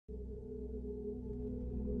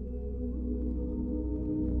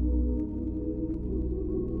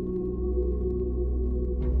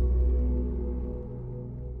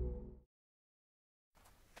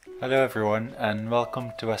Hello everyone and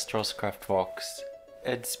welcome to WesterosCraft Walks.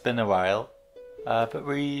 It's been a while, but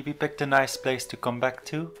we picked a nice place to come back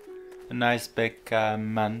to. A nice big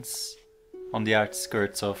manse on the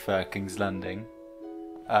outskirts of King's Landing.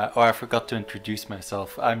 I forgot to introduce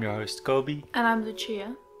myself. I'm your host Kobe. And I'm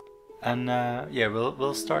Lucia. And yeah,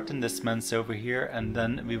 we'll start in this manse over here and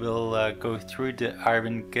then we will go through the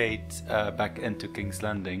Iron Gate back into King's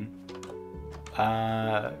Landing.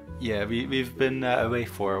 Yeah, we've been away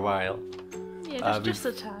for a while. Yeah, just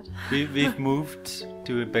a tad. We've moved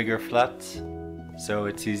to a bigger flat, so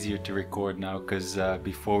it's easier to record now, because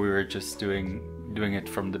before we were just doing it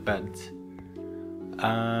from the bed.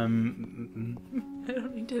 I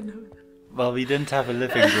don't need to know that. Well, we didn't have a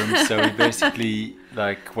living room, so we basically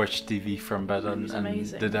like watched TV from bed and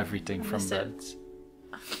did everything from bed.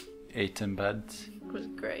 Ate in bed. It was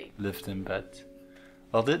great. Lived in bed.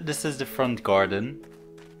 Well, this is the front garden.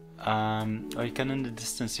 Oh, you can in the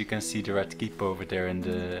distance you can see the Red Keep over there in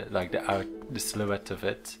the silhouette of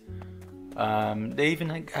it. They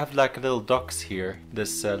even have like little docks here.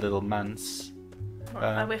 This little manse.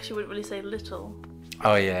 I wish you wouldn't really say little.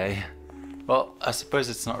 Oh yeah. Well, I suppose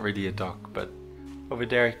it's not really a dock, but over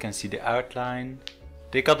there you can see the outline.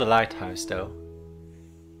 They got a lighthouse though.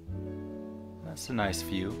 That's a nice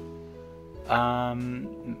view.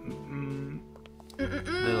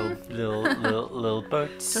 Little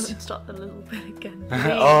boats. Don't start the little bit again.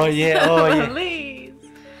 Oh yeah. Please.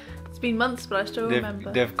 It's been months, but I still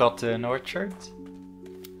remember. They've got an orchard,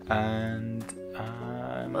 and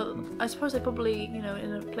well, I suppose they probably, in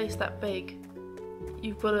a place that big,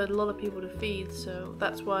 you've got a lot of people to feed, so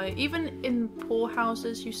that's why even in poor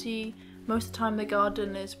houses, you see most of the time the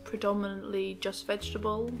garden is predominantly just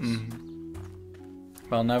vegetables. Mm-hmm.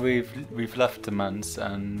 Well, now we've left the manse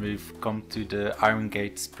and we've come to the Iron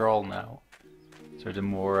Gate sprawl now. So the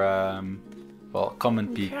more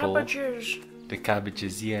common people. Cabbages. The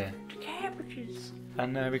cabbages, yeah. The cabbages.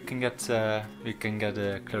 And we can get a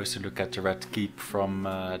closer look at the Red Keep from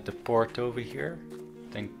the port over here.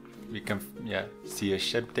 I think we can see a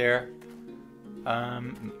ship there.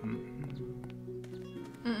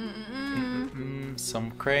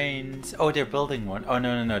 Some cranes. Oh, they're building one. Oh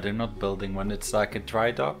no, they're not building one. It's like a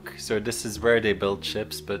dry dock. So this is where they build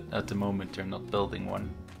ships, but at the moment they're not building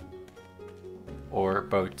one. Or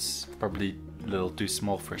boats. Probably a little too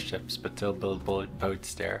small for ships, but they'll build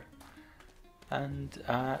boats there. And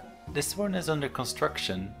this one is under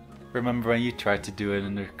construction. Remember when you tried to do it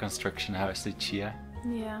under construction house, Lucia?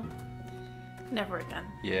 Yeah. Never again.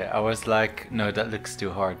 Yeah, I was like, no, that looks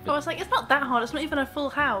too hard. I was like, it's not that hard. It's not even a full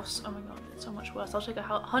house. Oh my god, it's so much worse. I'll take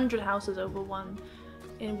 100 houses over one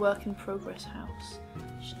in work in progress house.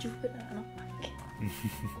 Stupid. I don't like it.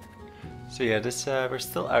 So yeah, this we're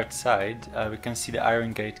still outside. We can see the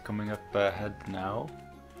Iron Gate coming up ahead now.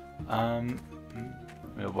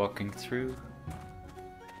 We're walking through.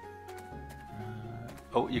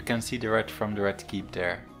 Oh, you can see the red from the Red Keep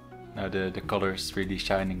there. Now the color's really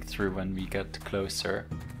shining through when we get closer.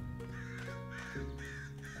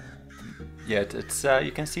 Yeah, it's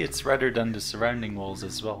you can see it's redder than the surrounding walls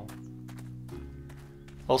as well.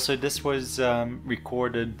 Also, this was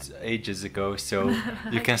recorded ages ago, so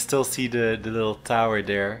you can still see the little tower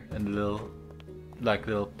there and the little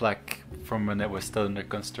plaque from when it was still under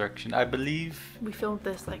construction. I believe we filmed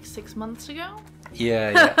this like 6 months ago.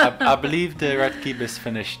 Yeah. I believe the Red Keep is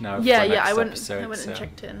finished now. I went and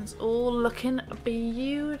checked it, and it's all looking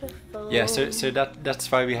beautiful. Yeah, so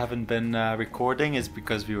that's why we haven't been recording, is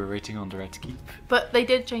because we were waiting on the Red Keep. But they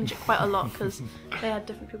did change it quite a lot, because they had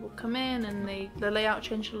different people come in and the layout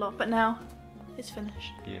changed a lot. But now it's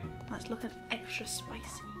finished. Yeah. That's looking extra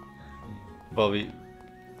spicy. Well,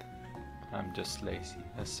 I'm just lazy.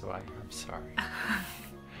 That's why. I'm sorry.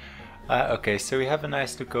 Okay, so we have a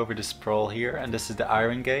nice look over the sprawl here, and this is the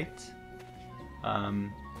Iron Gate.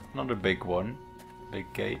 Not a big one,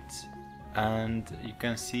 big gate. And you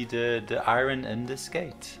can see the iron in this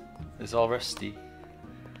gate is all rusty.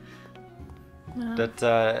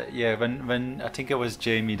 Yeah. When I think it was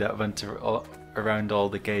Jamie that went around all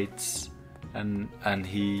the gates, and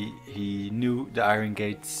he knew the Iron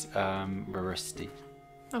Gates were rusty.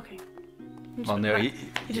 Okay. Well, no, he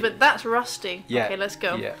just went, that's rusty. Yeah, okay, let's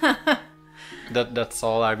go. Yeah. That's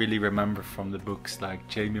all I really remember from the books. Like,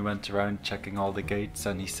 Jamie went around checking all the gates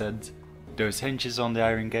and he said, those hinges on the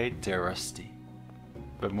Iron Gate, they're rusty.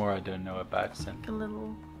 But more I don't know about it. Like a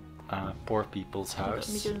little... poor people's house.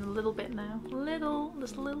 Me doing a little bit now.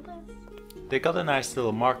 Just a little bit. They got a nice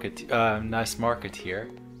little market, nice market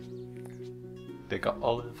here. They got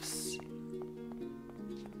olives.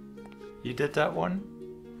 You did that one?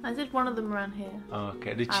 I did one of them around here. Oh,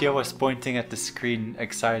 okay, Lucia was pointing at the screen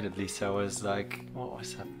excitedly, so I was like, what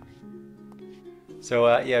was happening?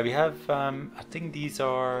 So yeah, we have, I think these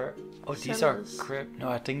are, oh, these Cellars. are crypt. No,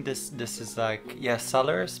 I think this is like, yeah,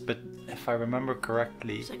 cellars, but if I remember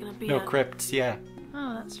correctly, Is it gonna be no, a... crypts, yeah.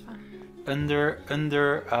 Oh, that's fun. Under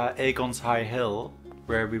Aegon's High Hill,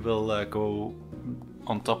 where we will go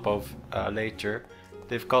on top of later,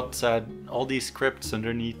 they've got all these crypts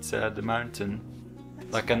underneath the mountain,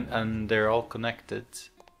 That's like, fun. and they're all connected.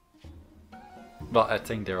 Well, I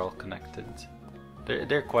think they're all connected.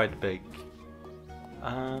 They're quite big.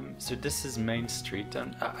 So this is Main Street,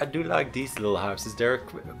 and I do like these little houses. They're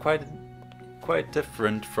quite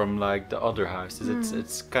different from like the other houses.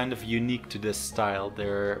 It's kind of unique to this style.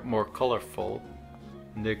 They're more colorful.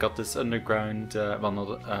 And they got this underground, well,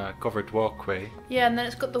 not covered walkway. Yeah, and then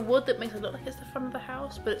it's got the wood that makes it look like it's the front of the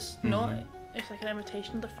house, but it's not. It's like an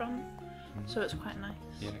imitation of the front, so it's quite nice.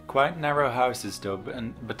 Yeah, quite narrow houses though,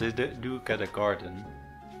 but they do get a garden.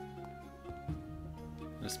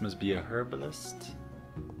 This must be a herbalist.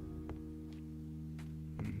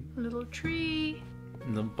 A little tree.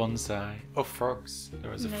 The bonsai. Oh, frogs.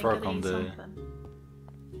 There was a You know, you frog gotta on eat the... something.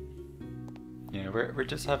 Yeah, we're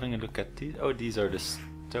just having a look at these. Oh, these are the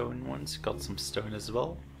stone ones. Got some stone as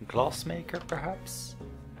well. Glassmaker, perhaps?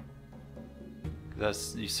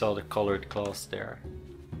 That's, you saw the colored glass there.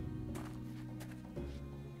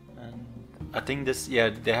 And I think this, yeah,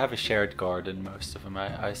 they have a shared garden, most of them,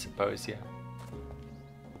 I suppose, yeah.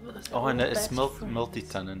 Well, that's Oh, and all it's best friends.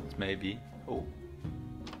 multi-tenant, maybe. Oh,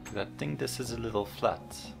 I think this is a little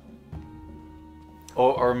flat.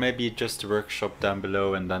 Or maybe just a workshop down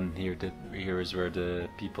below, and then here is where the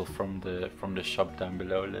people from the shop down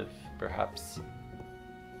below live, perhaps.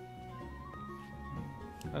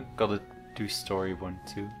 I've got a 2-story one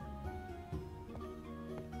too.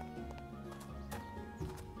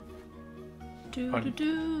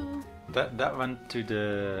 Do. That went to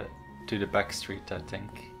the back street, I think.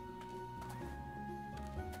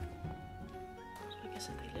 So I guess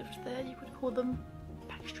if they lived there, you would call them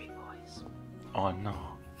Backstreet Boys. Oh no.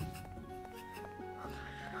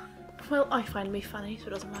 Well, I find me funny, so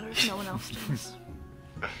it doesn't matter if no one else does.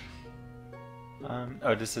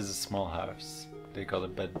 Oh, this is a small house. They got a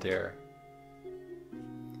bed there.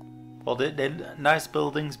 Well, they nice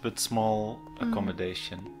buildings, but small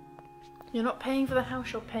accommodation. You're not paying for the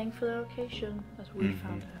house, you're paying for the location, as we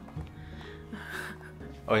found out.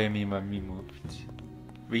 Oh, you mean when we moved?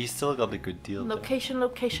 We still got a good deal. though. Location.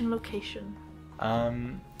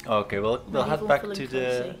 Okay, well, we'll head Medieval back feeling to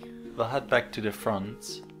cozy. we'll head back to the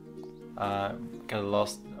front. Got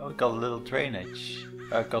a little drainage.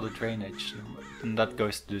 Got a drainage, and that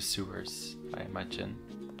goes to the sewers, I imagine.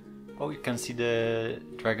 Oh, you can see the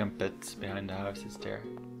dragon pit behind the houses there.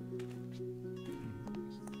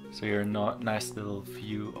 So you're nice little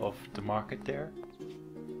view of the market there.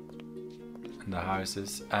 And the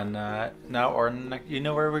houses. And now you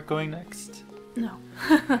know where we're going next? No.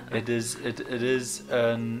 It is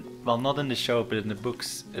well, not in the show, but in the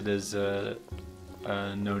books it is a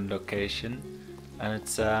known location, and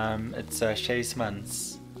it's Shae's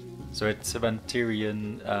manse. So it's when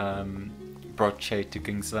Tyrion brought Shae to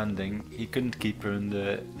King's Landing. He couldn't keep her in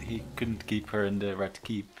the Red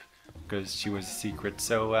Keep because she was a secret.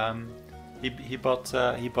 So he bought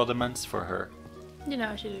a manse for her. You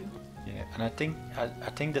know what you do. Yeah, and I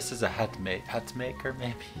think this is a hat maker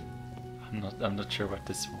maybe. I'm not sure what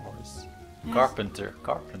this was. Yes.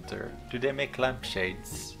 Carpenter. Do they make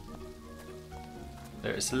lampshades?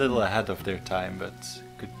 It's a little ahead of their time, but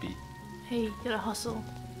could be. Hey, you gotta hustle.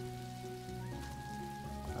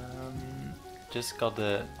 Just got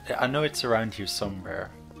I know it's around here somewhere.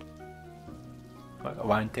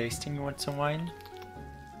 Wine tasting? You want some wine?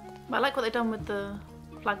 But I like what they've done with the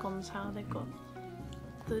flagons, how they've got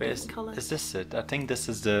the different colours. Is this it? I think this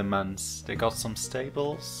is the manse. They got some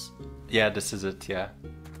stables. Yeah, this is it. Yeah,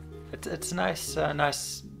 it's a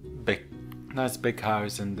nice big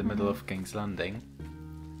house in the middle of King's Landing.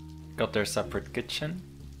 Got their separate kitchen.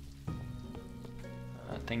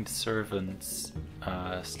 I think the servants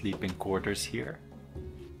sleep in quarters here.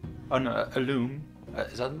 Oh no, a loom.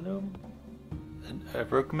 Is that a loom? A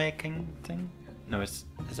rug making thing? No, is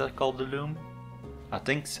that called a loom? I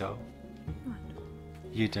think so.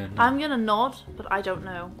 You don't know. I'm gonna nod, but I don't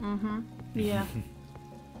know. Yeah.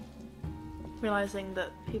 Realising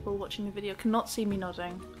that people watching the video cannot see me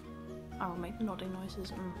nodding. I will make the nodding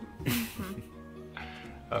noises.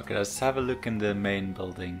 Okay, let's have a look in the main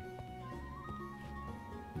building.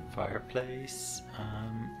 Fireplace.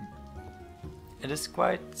 It is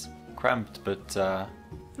quite cramped, but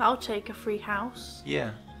I'll take a free house.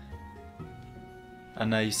 yeah. And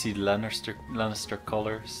now you see the Lannister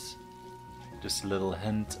colors. Just a little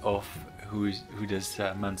hint of who this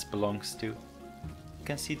manse belongs to. You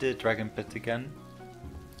can see the dragon pit again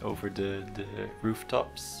over the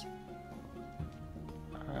rooftops.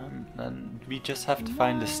 And we just have to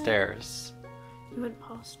find the stairs. We went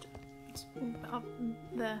past. It's up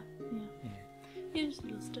there. Yeah. Yeah, just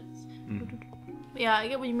little stairs. Yeah, I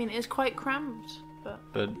get what you mean. It's quite cramped,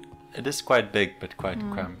 but it is quite big, but quite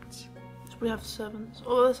cramped. So we have servants.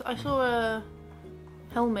 Oh, I saw a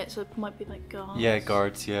helmet, so it might be like guards. Yeah,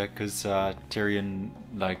 guards. Yeah, because Tyrion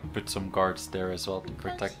put some guards there as well to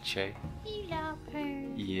protect Shay. He love her.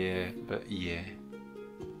 Yeah,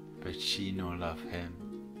 but she no love him.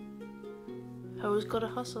 Ho's gotta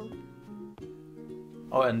hustle.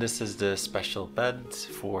 Oh, and this is the special bed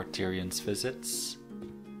for Tyrion's visits.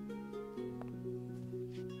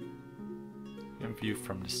 And view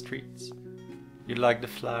from the streets. You like the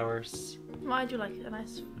flowers? I do like it. A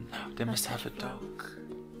nice. No, they must have a dog.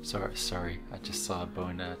 Sorry, I just saw a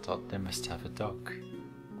bone and I thought they must have a dog.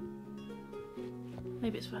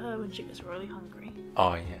 Maybe it's for her when she gets really hungry.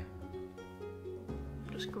 Oh yeah.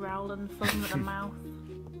 Just growling, foaming at the mouth.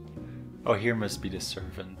 Oh, here must be the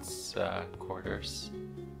servants' quarters.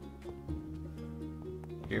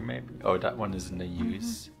 Here maybe? Oh, that one isn't in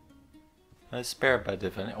use. A spare bed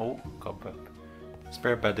if any. Oh, cobweb.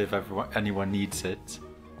 Spare bed if anyone needs it.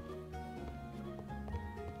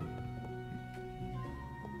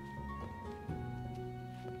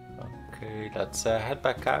 Okay, let's head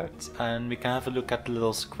back out and we can have a look at the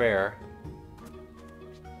little square.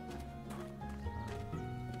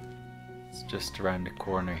 It's just around the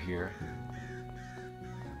corner here.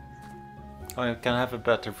 Oh, you can have a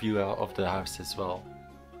better view of the house as well.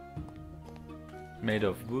 Made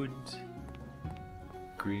of wood,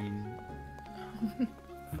 green.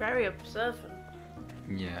 Very observant.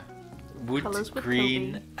 Yeah. Wood, Colours with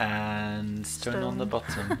green, Toby. and stone on the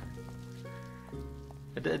bottom.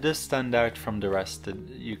 It does stand out from the rest.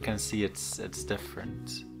 You can see it's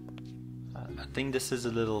different. I think this is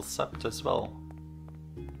a little sept as well.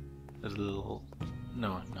 A little...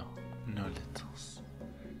 No littles.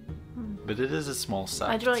 But it is a small sept.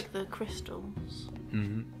 I do like the crystals.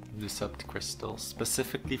 The sept crystals,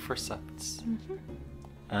 specifically for septs.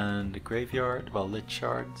 And the graveyard, well, lich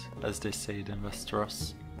yard, as they say it in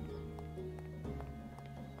Westeros.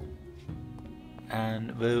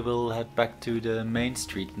 And we will head back to the main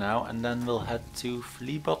street now, and then we'll head to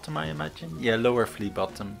Flea Bottom, I imagine? Yeah, Lower Flea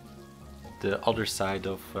Bottom. The other side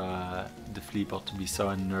of the Flea Bottom we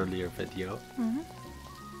saw in an earlier video.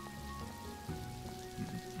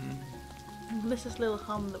 This is little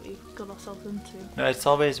hum that we've got ourselves into. No, it's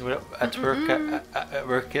always at work. At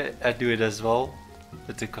work, I do it as well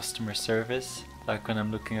with the customer service. Like when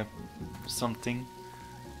I'm looking up something,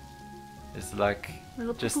 it's like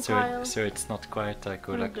just so it's not quiet. I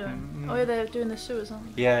go like. Oh yeah, they're doing the sewers,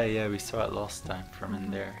 aren't they? Yeah, we saw it last time from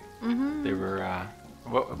in there. They were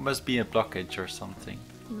what must be a blockage or something.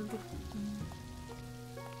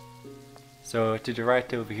 So to the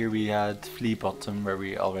right over here we had Flea Bottom, where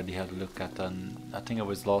we already had a look at, and I think it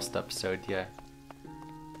was last episode, yeah.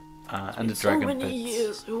 And the dragon pit. So many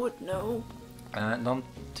years, who would know? And on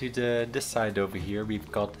to this side over here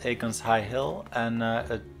we've got Aegon's High Hill and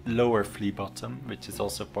a lower Flea Bottom, which is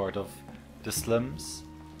also part of the slums.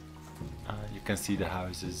 You can see the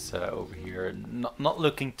houses over here, not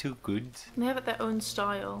looking too good. They have their own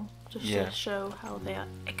style, just to show how they are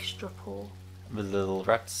extra poor. With little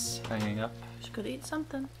rats hanging up. Just gotta eat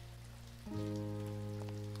something.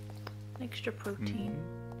 Extra protein.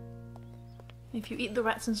 If you eat the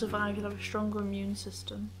rats and survive, you'll have a stronger immune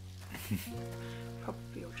system.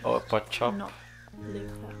 Probably you'll just a pot shop. not live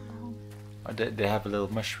that long. Oh, they have a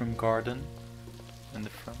little mushroom garden in the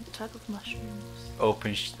front. What type of mushrooms?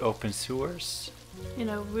 Open sewers. You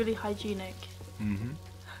know, really hygienic.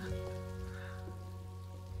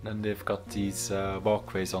 Then they've got these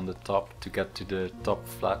walkways on the top to get to the top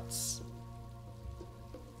flats.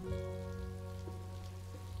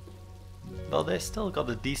 Well, they still got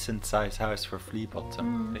a decent sized house for Flea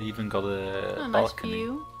Bottom. They even got a balcony. Nice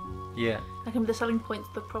view. Yeah. That can be the selling point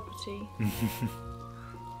of the property.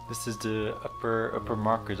 This is the upper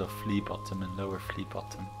market of Flea Bottom and Lower Flea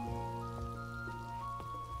Bottom.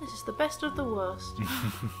 This is the best of the worst.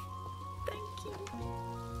 Thank you.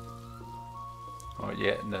 Oh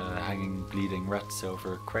yeah, and hanging bleeding rats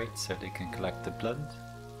over crates so they can collect the blood.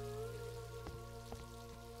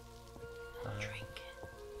 Drink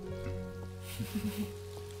it.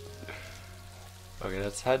 Okay,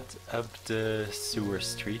 let's head up the sewer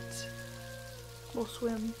street. Or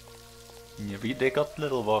swim. Yeah, they got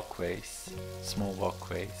little walkways, small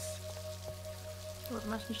walkways. Oh,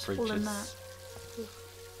 imagine just fall in that.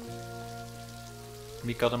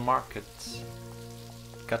 We got a market.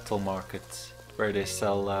 Cattle market. Where they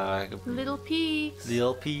sell little pigs.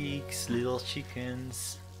 Little pigs, little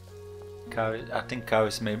chickens. Cows. I think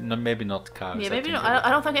cows, maybe not cows. Yeah, maybe not. I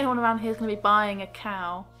don't think anyone around here is going to be buying a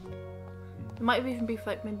cow. It might even be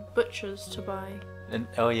for, like, maybe butchers to buy. And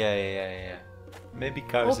oh yeah. Maybe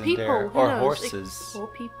cows or in people, there, who or knows? horses. Or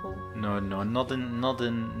people. No, not in.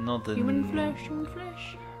 Human flesh.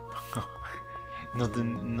 Not in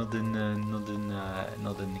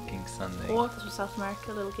King's Landing. Or this was South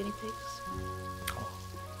America, little guinea pigs. Oh,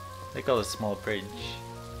 they got a small bridge.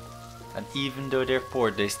 And even though they're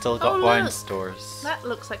poor, they still got wine stores. That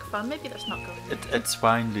looks like fun. Maybe let's not go in. It's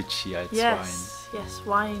wine, Lucia. It's wine. Yes,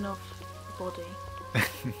 wine of the body.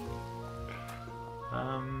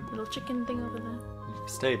 Little chicken thing over there.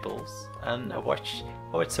 Stables and a watch.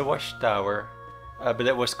 Oh, it's a watchtower, but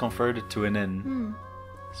it was converted to an inn.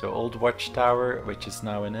 So old watchtower, which is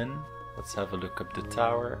now an inn. Let's have a look up the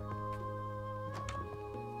tower.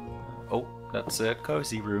 Oh, that's a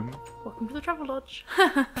cozy room. Welcome to the Travel Lodge.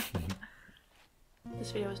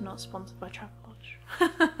 This video is not sponsored by Travel Lodge.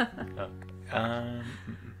 Okay.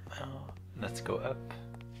 Let's go up.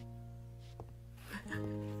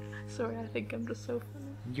 Sorry, I think I'm just so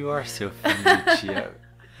funny. You are so funny, Lucia.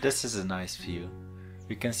 This is a nice view.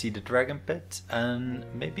 We can see the dragon pit, and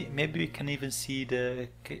maybe we can even see the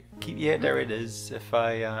yeah, there it is. If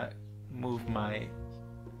I move my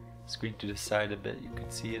screen to the side a bit, you can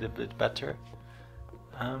see it a bit better.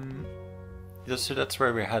 So that's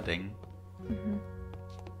where we're heading.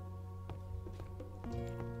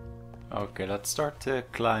 Okay, let's start to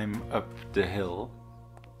climb up the hill.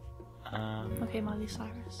 Okay, Miley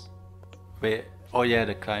Cyrus. Wait, oh yeah,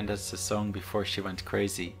 the climb, that's the song before she went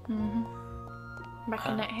crazy. Back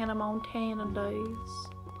in that Hannah Montana days.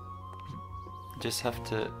 Just have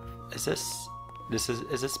to. Is this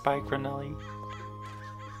Pike-Ranelli?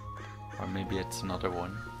 Or maybe it's another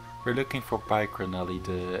one. We're looking for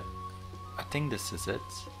Pike-Ranelli. I think this is it.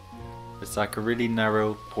 It's like a really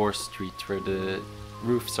narrow, poor street where the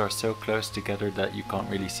roofs are so close together that you can't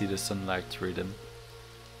really see the sunlight through them.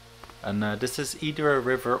 And this is either a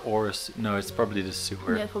river or no, it's probably the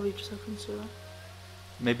sewer. Yeah, it's probably just open sewer.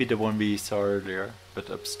 Maybe the one we saw earlier, but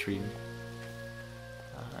upstream.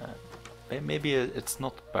 Maybe it's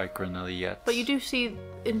not Pike-Ranelli yet. But you do see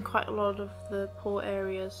in quite a lot of the poor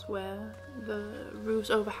areas where the roofs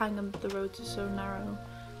overhang and the roads are so narrow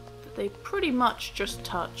that they pretty much just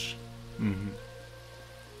touch. I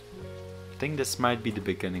think this might be the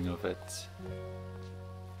beginning of it.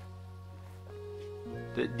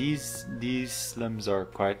 These slums are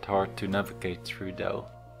quite hard to navigate through though,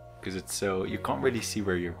 because it's so you can't really see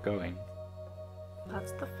where you're going.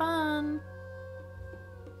 That's the fun.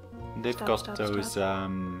 They've got those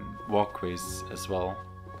walkways as well,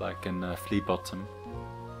 like in Flea Bottom.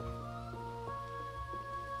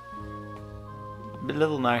 A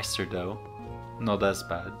little nicer though, not as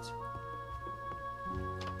bad.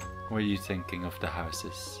 What are you thinking of the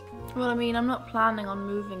houses? Well, I mean, I'm not planning on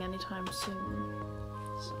moving anytime soon.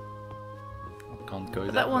 So. Can't go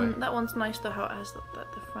But that way. That one's nice though, how it has the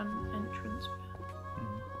front entrance bit.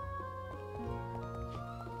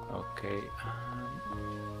 Okay.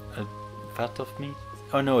 A vat of meat?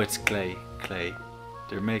 Oh no, it's clay. Clay.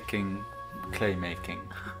 They're making clay making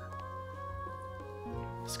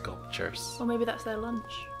sculptures. Or maybe that's their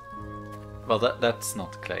lunch. Well, that's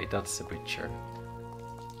not clay. That's a butcher.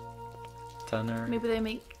 Tanner. Maybe they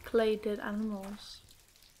make clay dead animals.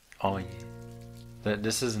 Oh yeah.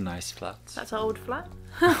 This is a nice flat. That's our old flat.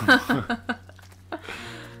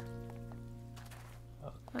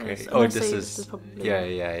 Okay. Oh, this is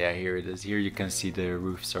yeah. Here it is. Here you can see the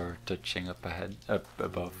roofs are touching up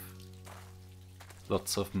above.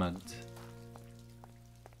 Lots of mud.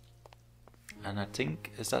 And I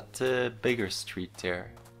think is that the bigger street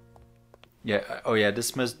there? Yeah. Oh yeah.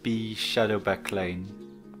 This must be Shadowback Lane.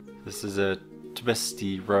 This is a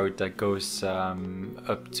twisty road that goes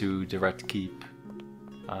up to the Red Keep.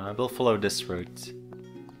 We'll follow this road.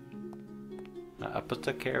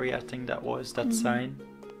 Apothecary, I think that was that sign.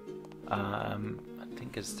 I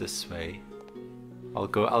think it's this way. I'll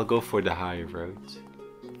go for the high road.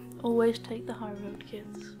 Always take the high road,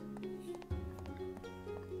 kids.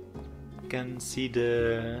 You can see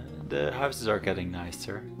the houses are getting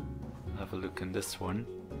nicer. Have a look in this one.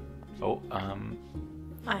 Oh,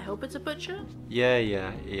 I hope it's a butcher.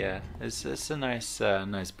 Yeah. It's a nice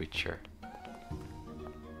butcher.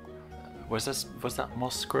 Was that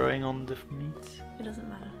moss growing on the meat? It doesn't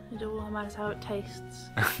matter. It all matters how it tastes.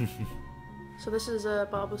 So this is a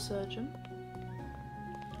barber surgeon.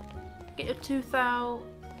 Get your tooth out,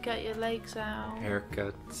 get your legs out.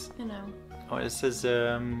 Haircuts. You know. Oh, this is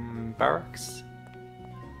barracks?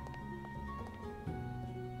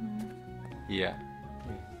 Yeah.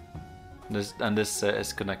 This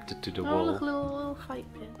is connected to the wall. Oh, look, a little fight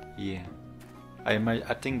pit. Yeah.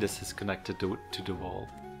 I think this is connected to the wall.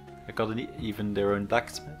 I got even their own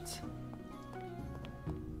blacksmith.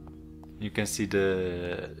 You can see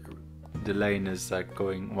the lane is like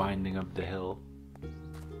winding up the hill.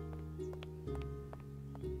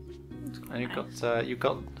 And you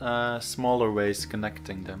got smaller ways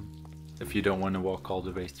connecting them if you don't want to walk all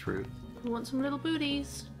the way through. We want some little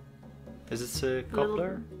booties. Is this a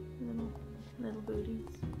cobbler? Little booties.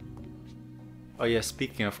 Oh yeah,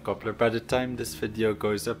 speaking of cobbler, by the time this video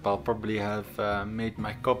goes up, I'll probably have made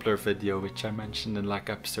my cobbler video, which I mentioned in like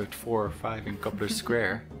episode 4 or 5 in Cobbler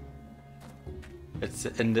Square. It's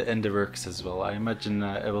in the works as well. I imagine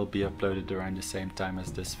it will be uploaded around the same time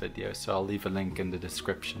as this video, so I'll leave a link in the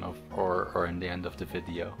description or in the end of the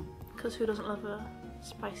video. Because who doesn't love a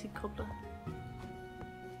spicy cobbler?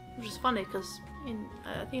 Which is funny because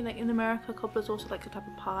I think like in America, cobbler's also like a type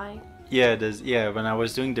of pie. Yeah, there's when I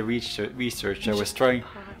was doing the research, I was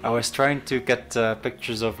trying to get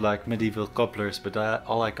pictures of like medieval cobblers, but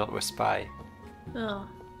all I got was pie. Oh,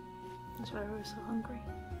 that's why I was so hungry.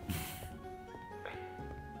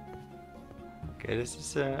 Okay, this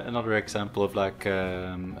is another example of like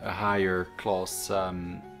a higher class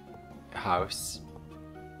house.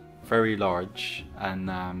 Very large, and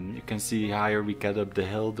you can see higher we get up the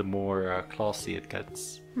hill, the more classy it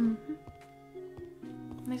gets.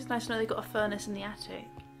 It's nice to know they got a furnace in the attic.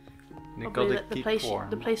 They Probably got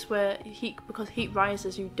the place where because heat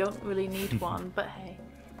rises, you don't really need one. But hey.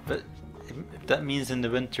 But that means in the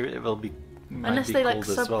winter it will be unless be they cold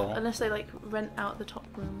like as well. unless they like rent out the top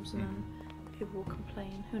rooms and then people will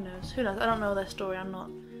complain. Who knows? Who knows? I don't know their story. I'm not.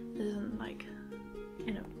 This isn't like,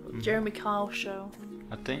 you know, Jeremy Kyle show.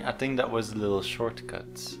 I think that was a little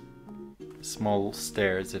shortcut. Small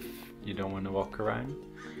stairs if you don't want to walk around.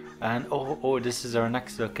 And oh, this is our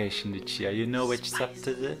next location, Lucia. You know which sept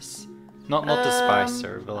it is? Not the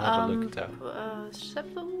Spicer. We'll have a look though.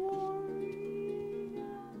 Sept of Warrior.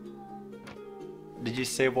 Did you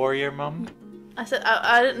say warrior, Mum? I said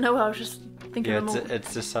I didn't know. I was just thinking. Yeah,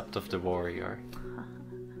 it's the Sept of the Warrior.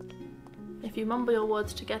 If you mumble your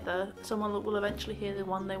words together, someone will eventually hear the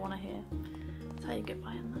one they want to hear. That's how you get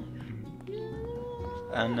by in life.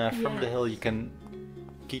 And from the hill you can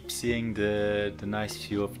keep seeing the nice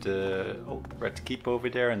view of the Red Keep over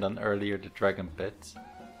there, and then earlier the Dragon Pit.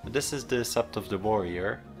 But this is the Sept of the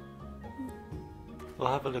Warrior. We'll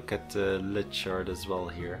have a look at the lit shard as well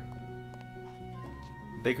here.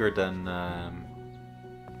 Bigger than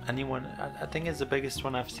anyone. I think it's the biggest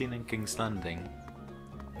one I've seen in King's Landing.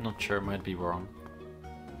 Not sure, might be wrong.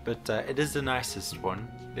 But it is the nicest one.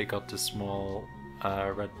 They got the small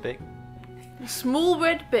red pig. Small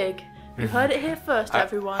red pig. You heard it here first,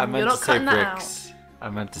 everyone. You're not cutting that out. I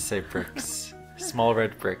meant to say bricks. Small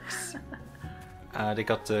red bricks. They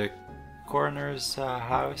got the coroner's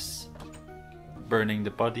house. Burning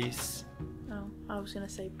the bodies. Oh, I was gonna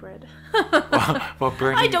say bread. Well,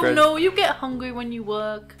 burning I don't bread. know. You get hungry when you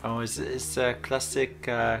work. Oh, it's classic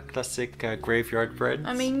graveyard bread.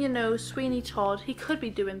 I mean, you know, Sweeney Todd. He could be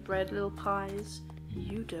doing bread, little pies.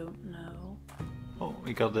 You don't know. Oh,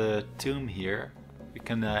 we got a tomb here. We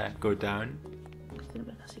can go down. It's gonna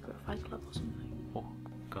be like a secret fight club or something. Oh,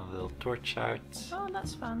 got a little torch out. Oh,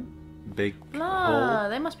 that's fun. Big Blah, hole.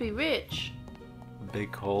 they must be rich.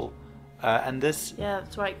 Big hole. And this. Yeah,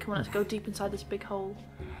 that's right. Come on, let's go deep inside this big hole.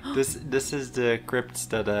 This is the crypts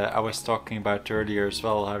that I was talking about earlier as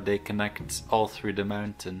well. How they connect all through the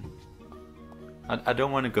mountain. I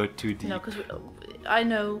don't want to go too deep. No, because I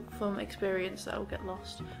know from experience that I'll get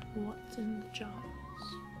lost. What's in the jars?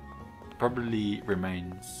 Probably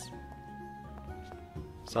remains.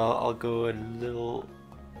 So I'll go a little.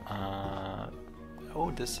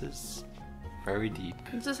 Oh, this is very deep.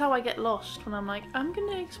 This is how I get lost when I'm like, I'm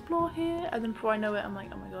gonna explore here, and then before I know it, I'm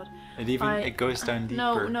like, oh my god. It goes down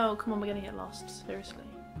deeper. No, come on, we're gonna get lost. Seriously.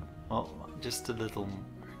 Well, just a little.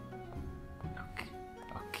 Okay.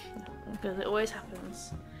 Because it always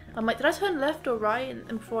happens. I'm like, did I turn left or right? And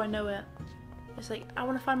before I know it, it's like, I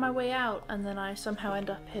want to find my way out, and then I somehow end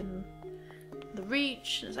up in the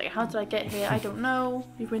Reach. It's like, how did I get here? I don't know.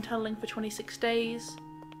 You've been tunneling for 26 days.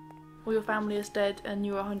 All your family is dead, and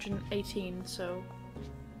you're 118. So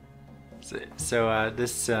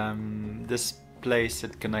this place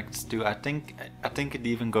it connects to. I think it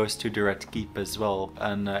even goes to the Red Keep as well,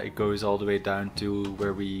 and it goes all the way down to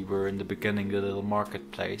where we were in the beginning, the little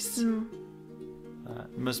marketplace.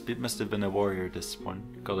 Must have been a warrior. This one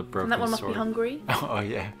got a broken And that one must sword. be hungry. Oh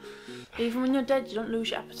yeah. Even when you're dead, you don't lose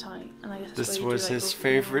your appetite. And I guess that's This why you was do, his those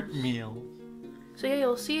favorite meals. meal. So yeah,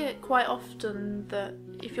 you'll see it quite often that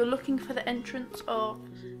if you're looking for the entrance of,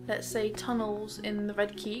 let's say, tunnels in the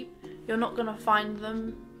Red Keep, you're not going to find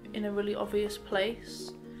them in a really obvious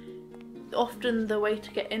place. Often the way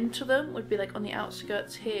to get into them would be like on the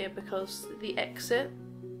outskirts here, because the exit,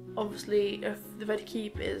 obviously if the Red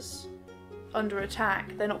Keep is under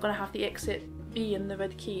attack, they're not going to have the exit be in the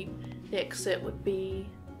Red Keep. The exit would be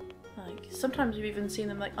like, sometimes you've even seen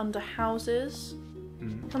them like under houses.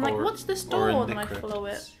 I'm like, what's this door? And I follow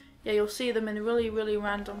it. Yeah, you'll see them in really, really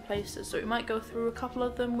random places. So we might go through a couple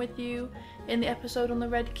of them with you in the episode on the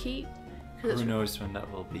Red Keep. Who knows when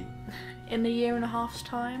that will be? In a year and a half's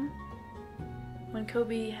time. When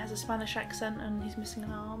Kobe has a Spanish accent and he's missing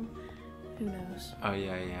an arm. Who knows? Oh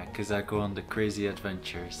yeah, because I go on the crazy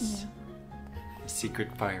adventures. Yeah.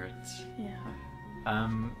 Secret pirates. Yeah.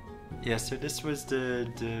 Yeah, so this was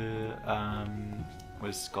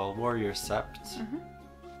was called Warrior Sept.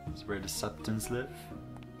 It's where the Septons live.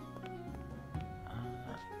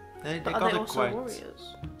 They But got are they it also quite.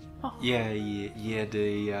 warriors? Oh. Yeah.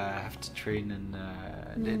 They have to train and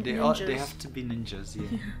they Ninjas. have to be ninjas.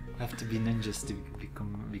 Yeah, have to be ninjas to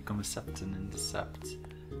become a Septon in the Sept.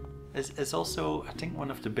 It's also, I think,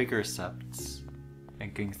 one of the bigger Septs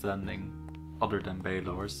in King's Landing, other than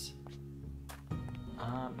Baelor's.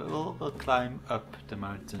 But we'll climb up the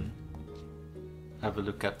mountain. Have a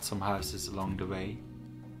look at some houses along the way.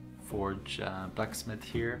 Forge, blacksmith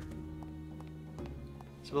here.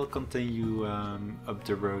 So we'll continue up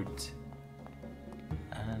the road.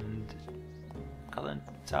 And Allen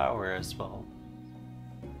Tower as well.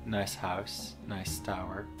 Nice house, nice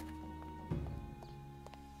tower.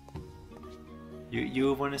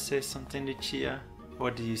 You want to say something, Lucia?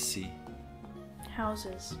 What do you see?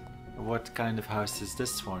 Houses. What kind of house is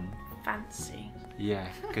this one? Fancy. Yeah,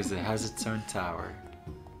 because it has its own tower.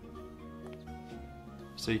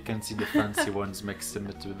 So you can see the fancy ones mixed in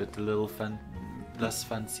with the little less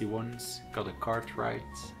fancy ones. Got a cart right,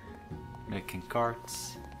 making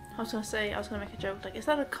carts. I was gonna make a joke like, is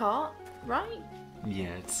that a cart? Right? Yeah,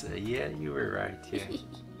 it's yeah, you were right. Yeah,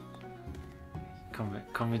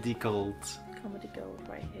 comedy gold. Comedy gold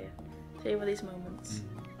right here. Savor these moments.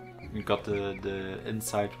 We got the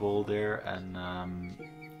inside wall there and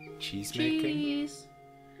cheese making. Cheese.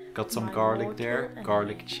 Got some My garlic mortal there, enemy.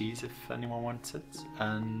 garlic cheese if anyone wants it.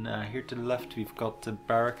 And here to the left we've got the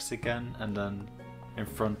barracks again, and then in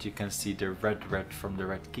front you can see the red from the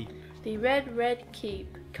Red Keep. The red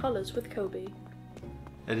keep. Colours with Kobe.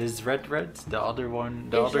 It is red. The other one,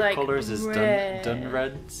 the It's other like colors is red. done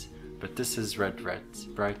red, but this is red,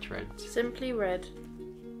 bright red. Simply red.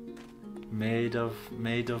 Made of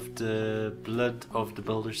the blood of the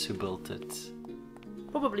builders who built it.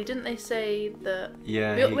 Probably, didn't they say that?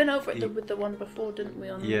 Yeah. We went over it with the one before, didn't we?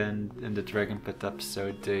 On Yeah, in the Dragon Pit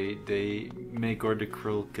episode, they Maegor the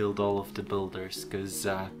Cruel killed all of the builders because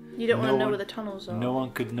you don't want to know where the tunnels are. no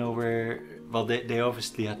one could know where. Well, they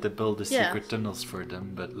obviously had to build the Yeah. secret tunnels for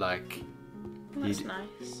them, but like. Well, that's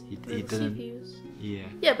nice. He Little didn't. CPUs. Yeah.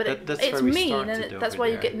 Yeah, but That's it's where we mean, started and that's over why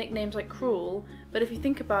you there. get nicknames like Cruel. But if you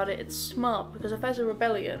think about it, it's smart, because if there's a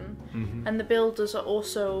rebellion Mhm. and the builders are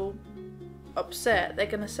also upset, they're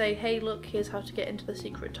going to say, hey, look, here's how to get into the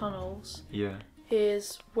secret tunnels. Yeah.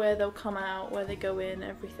 Here's where they'll come out, where they go in,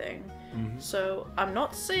 everything. Mhm. So I'm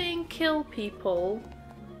not saying kill people,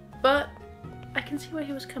 but I can see where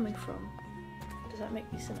he was coming from. Does that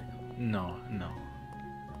make me cynical? No.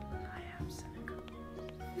 I am cynical.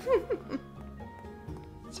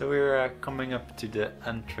 So we're coming up to the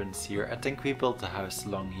entrance here. I think we built a house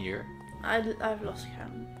along here. I've lost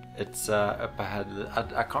count. It's up ahead.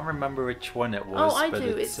 I can't remember which one it was. Oh, I but do.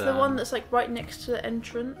 It's the one that's like right next to the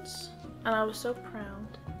entrance, and I was so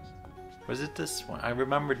proud. Was it this one? I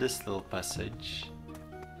remember this little passage.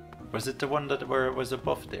 Was it the one where it was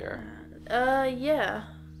above there? Yeah.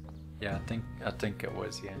 Yeah, I think it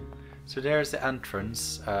was. Yeah. So there's the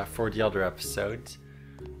entrance for the other episode.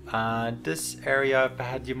 This area up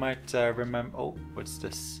ahead, you might remember. Oh, what's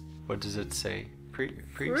this? What does it say? Priest?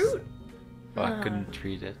 Fruit? Oh, I couldn't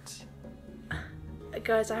read it.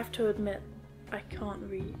 Guys, I have to admit, I can't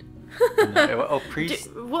read. Oh,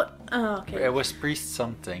 priest. What? Oh, okay. It was priest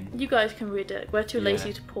something. You guys can read it. We're too Yeah.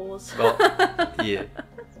 lazy to pause. Well, yeah.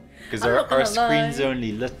 Because I'm not our gonna screen's lie.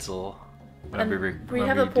 only little. And we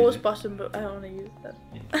have a pause button, but I don't want to use that.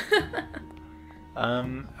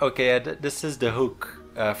 Okay, this is the hook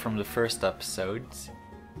from the first episode.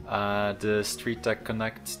 The street that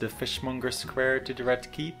connects the Fishmonger Square to the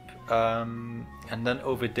Red Keep. and then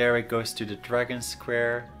over there it goes to the Dragon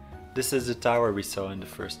Square. This is the tower we saw in the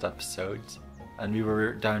first episode, and we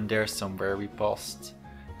were down there somewhere, we paused.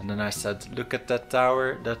 And then I said, look at that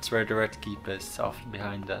tower, that's where the Red Keep is, off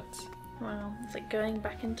behind that. Wow, it's like going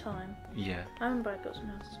back in time. Yeah. I remember I got some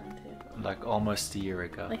houses around here. Like almost a year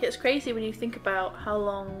ago. Like, it's crazy when you think about how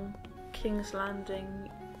long King's Landing,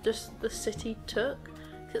 just the city, took.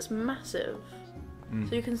 'Cause it's massive.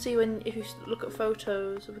 So you can see if you look at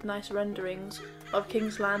photos with nice renderings of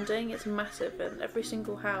King's Landing, it's massive, and every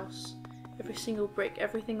single house, every single brick,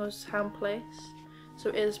 everything was hand placed. So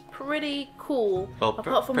it is pretty cool. Well,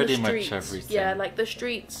 apart from pretty the streets. much everything. Yeah, like the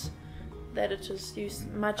streets, the editors use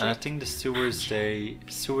magic. And I think the sewers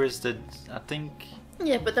did, I think.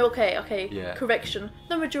 Yeah, but they're okay. Yeah. Correction.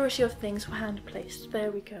 The majority of things were hand placed. There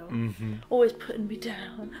we go. Always putting me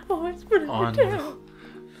down. Always putting me down.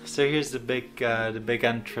 So here's the big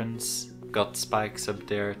entrance. Got spikes up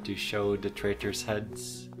there to show the traitors'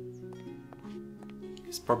 heads.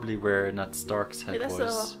 It's probably where Ned Stark's head That's was.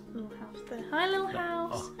 a little house there. Hi, little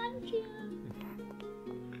house. Hi, Gia.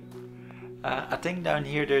 I think down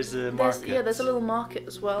here there's a market. Yeah, there's a little market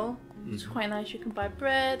as well. It's quite nice. You can buy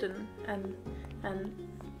bread and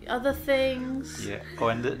other things. Yeah. Oh,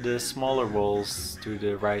 and the smaller walls to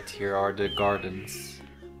the right here are the gardens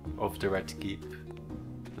of the Red Keep.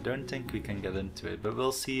 I don't think we can get into it, but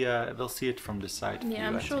we'll see it from the side view. Yeah,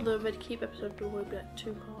 I'm sure the Red Keep episode will be like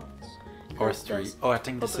 2 parts. Or 3. Oh, I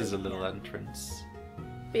think this probably, is a little entrance.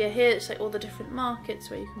 But yeah, here it's like all the different markets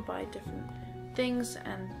where you can buy different things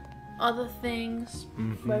and other things.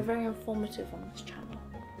 We're very informative on this channel.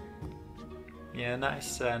 Yeah,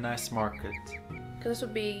 nice market. Because this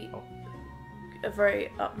would be a very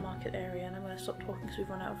upmarket area, and I'm going to stop talking because we've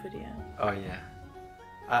run out of video. Oh yeah.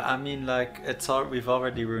 I mean, like, we've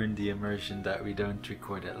already ruined the immersion that we don't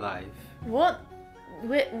record it live. What?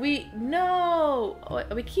 No!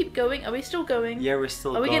 We keep going? Are we still going? Yeah, we're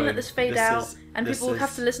still going. Are we going to let this fade out and people will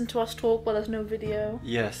have to listen to us talk while there's no video?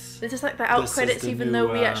 Yes. It's just like the out credits, even though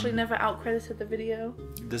we actually never out credited the video.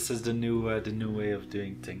 This is the new way of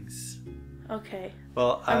doing things. Okay.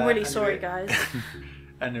 Well, I'm really sorry, guys.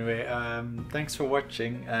 Anyway, thanks for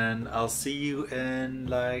watching, and I'll see you in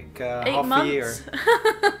like 8 half months? a year.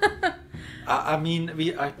 I mean,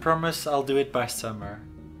 I promise I'll do it by summer.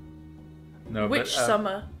 No, Which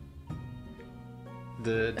summer?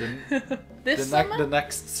 This summer? The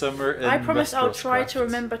next summer in I promise I'll try WesterosCraft. to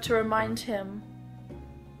remember to remind him.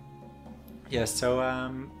 Yeah, so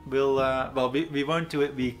we won't do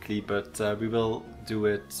it weekly, but we will do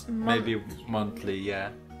it maybe monthly.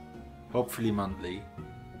 Yeah, hopefully monthly.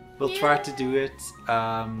 We'll try to do it.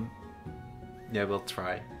 Yeah, we'll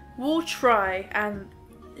try. We'll try, and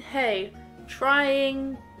hey,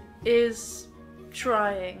 trying is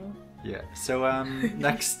trying. Yeah. So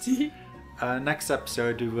next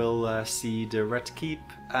episode we will see the Red Keep,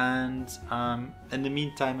 and in the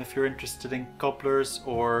meantime, if you're interested in cobblers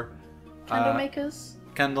or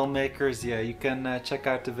candle makers, yeah, you can check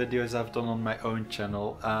out the videos I've done on my own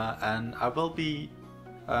channel, and I will be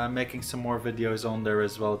making some more videos on there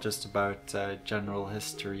as well, just about general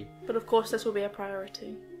history. But of course, this will be a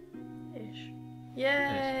priority-ish.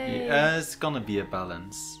 Yay! It's gonna be a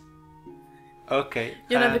balance. Okay.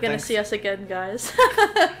 You're never gonna see us again, guys.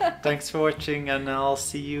 Thanks for watching, and I'll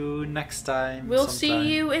see you next time. We'll see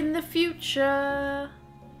you in the future.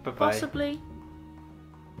 Bye-bye. Possibly.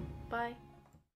 Bye.